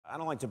I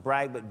don't like to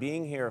brag, but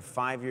being here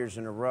 5 years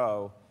in a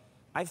row,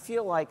 I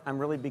feel like I'm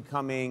really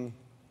becoming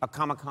a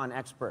Comic-Con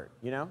expert,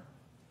 you know?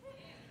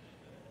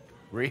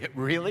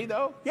 Really,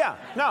 though? Yeah,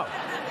 no.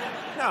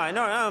 No,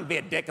 don't be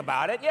a dick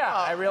about it. Yeah,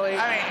 I mean,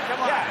 come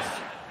on. Yes.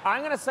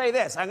 I'm gonna say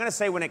this. I'm gonna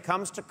say when it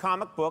comes to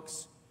comic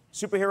books,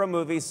 superhero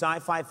movies,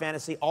 sci-fi,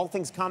 fantasy, all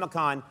things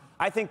Comic-Con,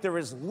 I think there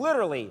is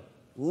literally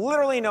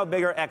no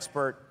bigger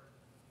expert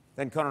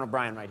than Conan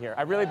O'Brien right here.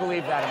 I really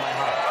believe that in my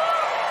heart.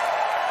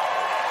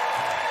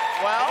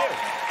 Well,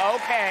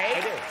 okay.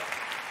 I do.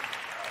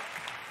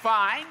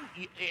 Fine.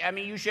 I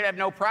mean, you should have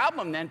no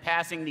problem then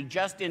passing the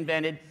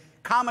just-invented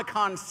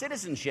Comic-Con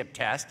citizenship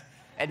test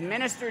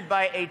administered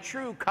by a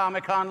true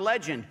Comic-Con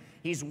legend.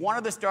 He's one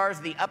of the stars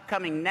of the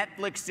upcoming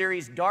Netflix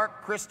series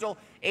Dark Crystal,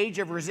 Age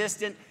of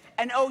Resistance.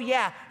 And oh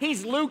yeah,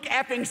 he's Luke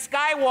effing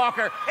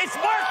Skywalker. It's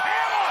Mark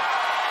Hamill!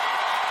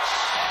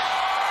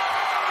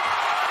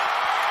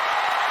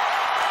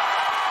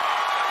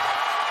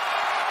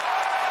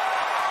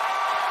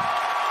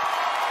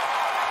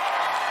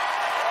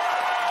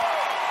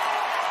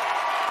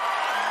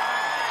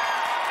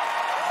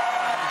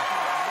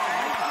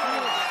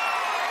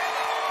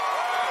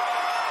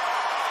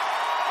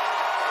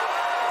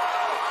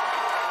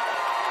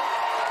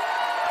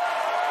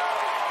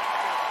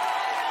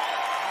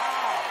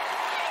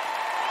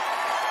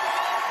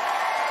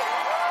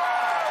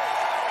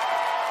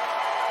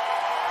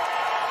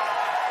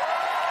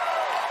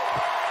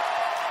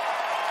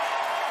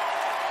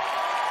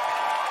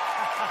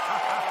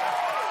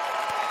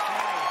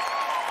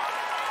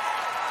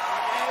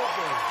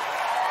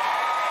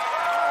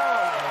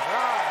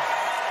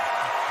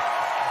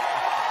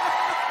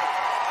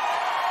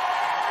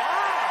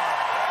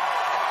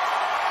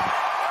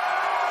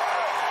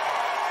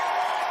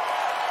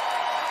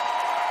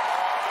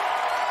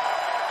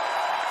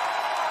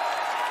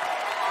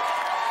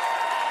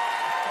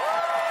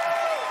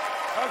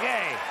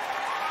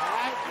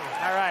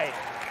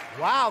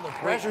 Wow, the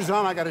pressure's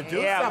on. I got to do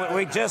something. Yeah,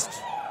 we just,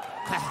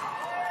 I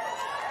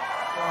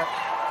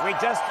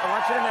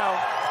want you to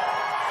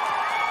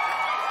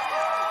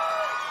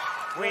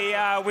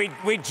know,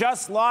 we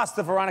just lost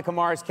the Veronica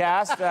Mars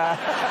cast.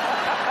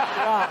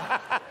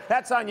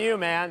 That's on you,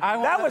 man.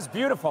 That was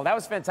beautiful. That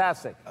was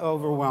fantastic.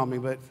 Overwhelming,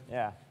 but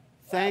yeah.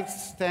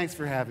 Thanks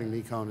for having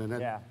me, Conan.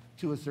 And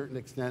to a certain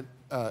extent,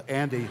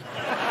 Andy.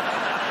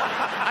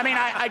 I mean,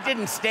 I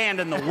didn't stand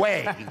in the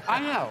way.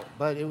 I know,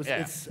 but it was.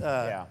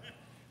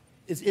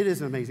 It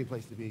is an amazing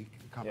place to be.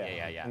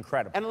 Yeah.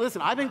 Incredible. And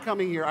listen, I've been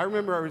coming here. I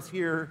remember I was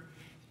here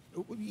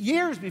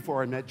years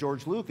before I met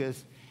George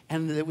Lucas,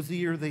 and it was the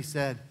year they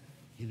said,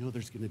 you know,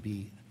 there's going to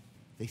be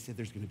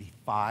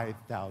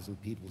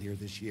 5,000 people here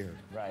this year.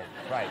 Right.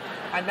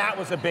 And that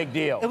was a big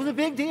deal. It was a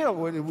big deal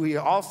when we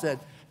all said,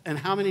 and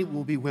how many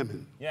will be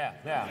women? Yeah.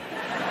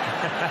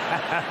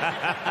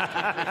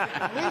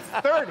 At least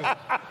 30.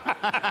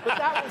 But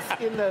that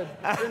was in the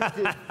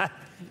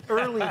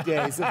early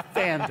days of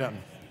fandom.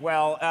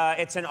 Well,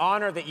 it's an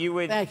honor that you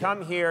would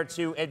come here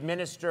to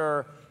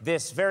administer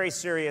this very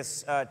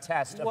serious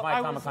test of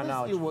my Comic-Con knowledge.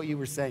 I was listening to what you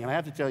were saying, and I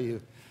have to tell you,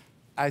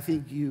 I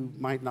think you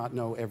might not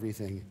know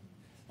everything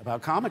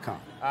about Comic-Con.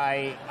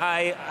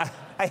 I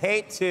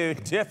hate to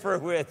differ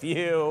with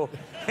you.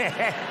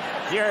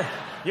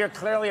 You're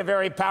clearly a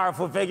very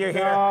powerful figure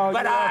here,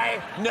 but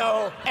I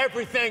know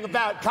everything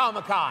about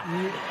Comic-Con.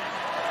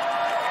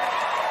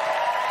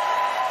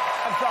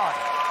 I'm sorry.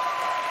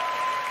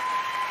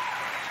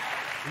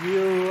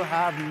 You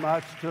have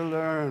much to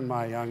learn,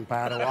 my young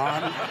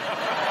Padawan.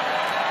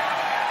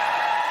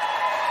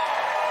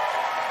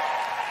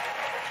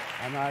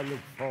 And I look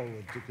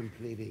forward to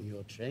completing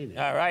your training.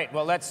 All right,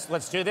 well, let's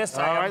do this.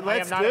 All right,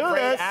 let's do this. I am not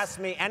afraid to ask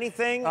me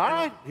anything. All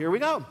right, here we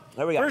go.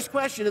 There we go. First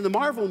question, in the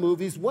Marvel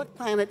movies, what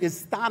planet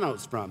is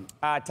Thanos from?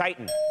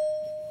 Titan.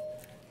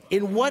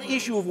 In what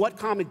issue of what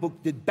comic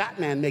book did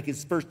Batman make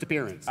his first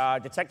appearance?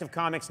 Detective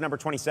Comics number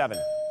 27.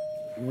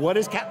 What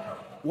is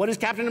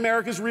Captain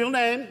America's real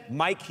name?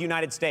 Mike,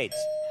 United States.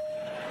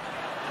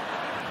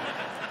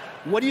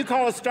 What do you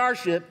call a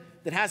starship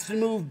that has to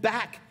move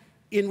back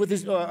in with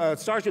his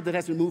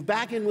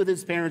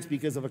parents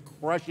because of a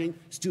crushing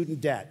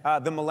student debt?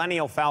 The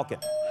Millennial Falcon.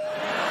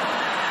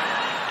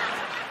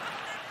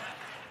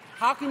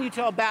 How can you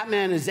tell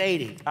Batman is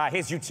 80?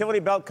 His utility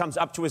belt comes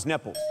up to his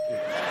nipples.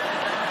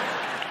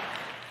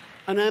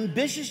 An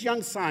ambitious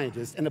young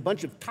scientist and a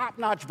bunch of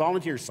top-notch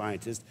volunteer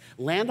scientists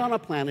land on a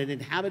planet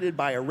inhabited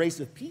by a race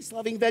of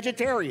peace-loving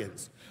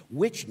vegetarians.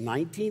 Which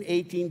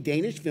 1918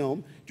 Danish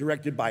film,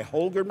 directed by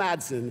Holger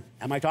Madsen,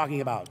 am I talking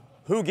about?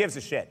 Who gives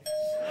a shit?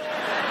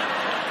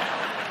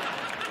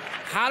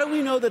 How do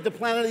we know that the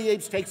Planet of the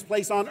Apes takes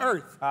place on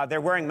Earth?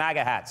 They're wearing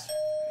MAGA hats.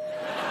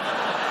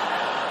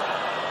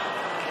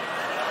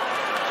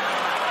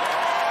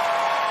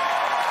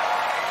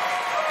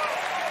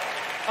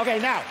 Okay,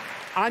 now,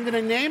 I'm going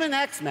to name an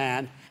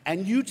X-Man,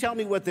 and you tell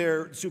me what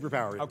their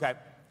superpower is. Okay.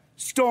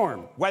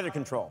 Storm. Weather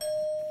control.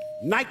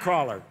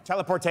 Nightcrawler.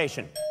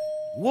 Teleportation.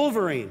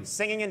 Wolverine.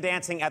 Singing and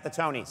dancing at the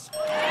Tonys.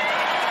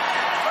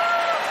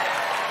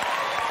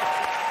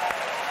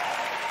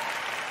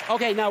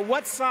 Okay, now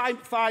what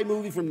sci-fi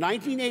movie from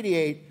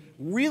 1988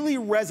 really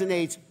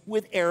resonates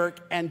with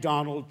Eric and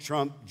Donald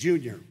Trump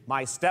Jr.?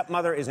 My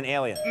stepmother is an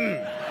alien. All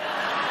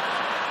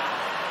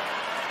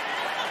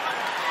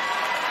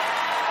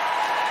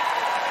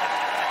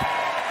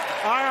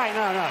right,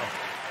 no.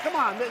 Come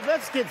on,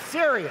 let's get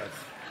serious.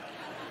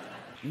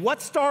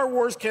 What Star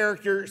Wars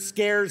character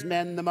scares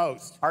men the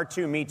most?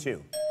 R2, me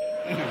too.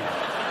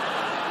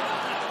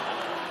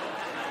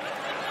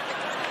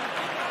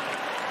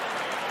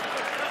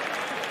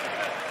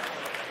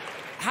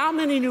 How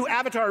many new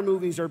Avatar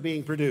movies are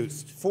being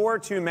produced? 4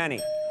 too many.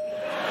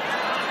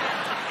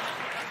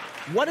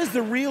 What is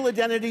the real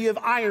identity of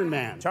Iron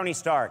Man? Tony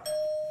Stark.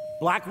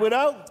 Black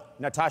Widow?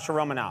 Natasha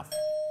Romanoff.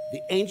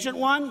 The Ancient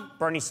One?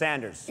 Bernie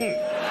Sanders.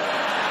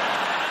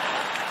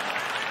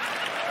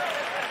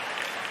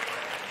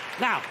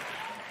 Now,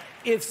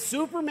 if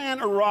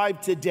Superman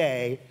arrived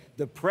today,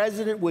 the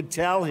president would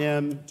tell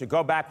him To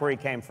go back where he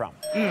came from.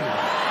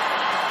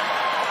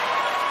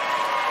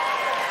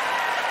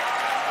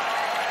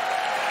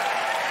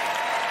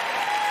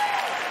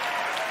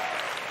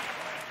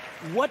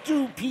 What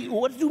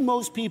do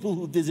most people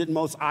who visit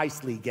Mos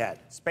Eisley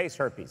get? Space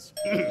herpes.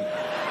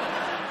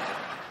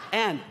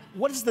 And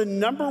what is the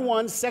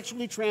 #1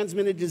 sexually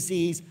transmitted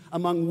disease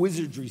among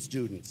wizardry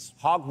students?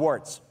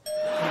 Hogwarts.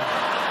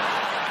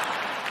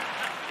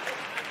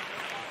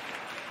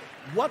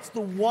 What's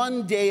the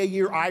one day a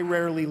year I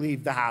rarely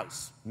leave the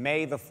house?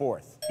 May the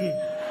 4th.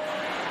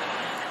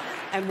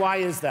 And why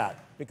is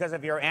that? Because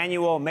of your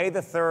annual May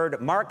the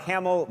 3rd Mark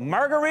Hamill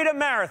Margarita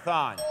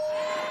Marathon.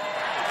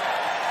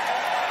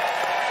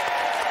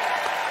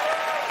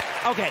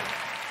 Okay,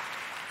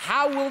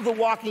 how will The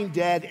Walking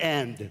Dead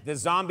end? The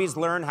zombies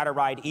learn how to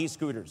ride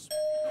e-scooters.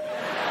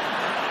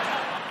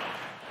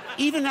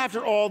 Even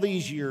after all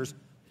these years,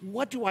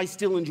 what do I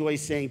still enjoy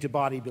saying to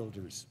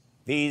bodybuilders?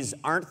 These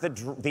aren't the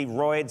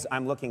roids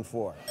I'm looking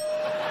for.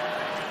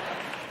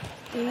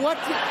 What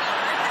do...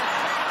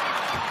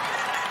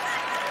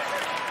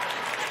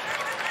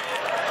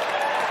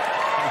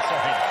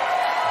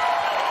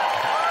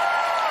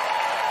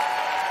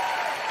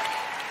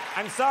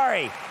 I'm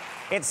sorry.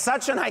 It's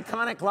such an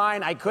iconic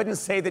line, I couldn't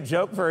say the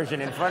joke version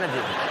in front of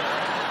you.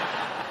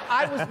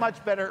 I was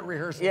much better at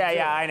rehearsal.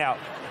 Yeah, I know.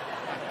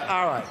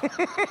 All right.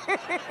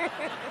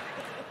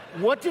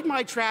 What did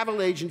my travel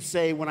agent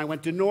say when I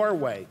went to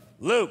Norway?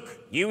 Luke,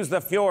 use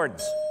the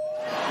fjords.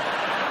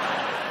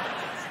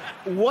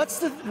 What's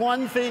the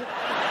one thing...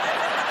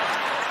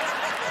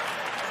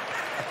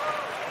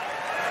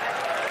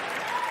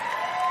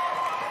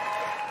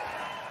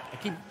 I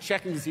keep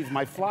checking to see if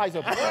my fly's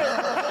open.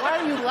 Why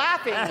are you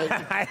laughing?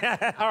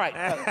 All right.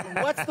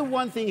 What's the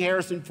one thing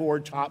Harrison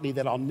Ford taught me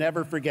that I'll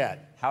never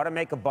forget? How to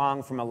make a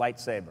bong from a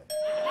lightsaber.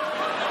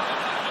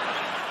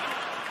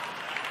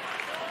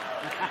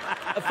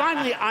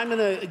 Finally, I'm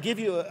going to give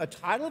you a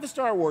title of a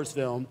Star Wars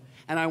film,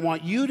 and I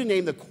want you to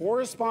name the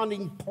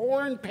corresponding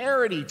porn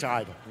parody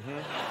title.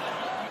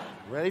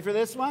 Ready for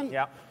this one?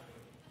 Yep.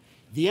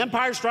 The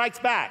Empire Strikes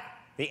Back.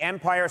 The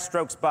Empire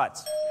strokes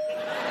butts.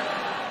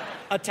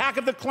 Attack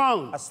of the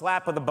Clones. A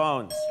slap of the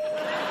bones.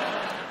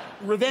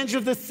 Revenge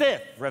of the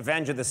Sith.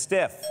 Revenge of the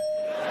stiff.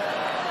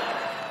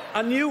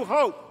 A New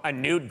Hope. A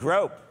nude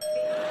grope.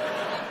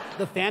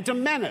 The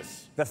Phantom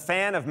Menace. The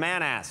fan of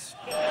man-ass.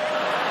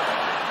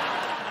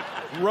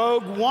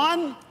 Rogue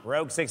One.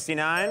 Rogue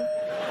 69.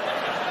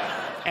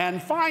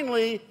 And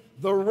finally,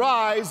 The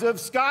Rise of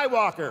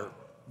Skywalker.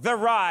 The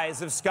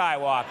Rise of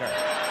Skywalker.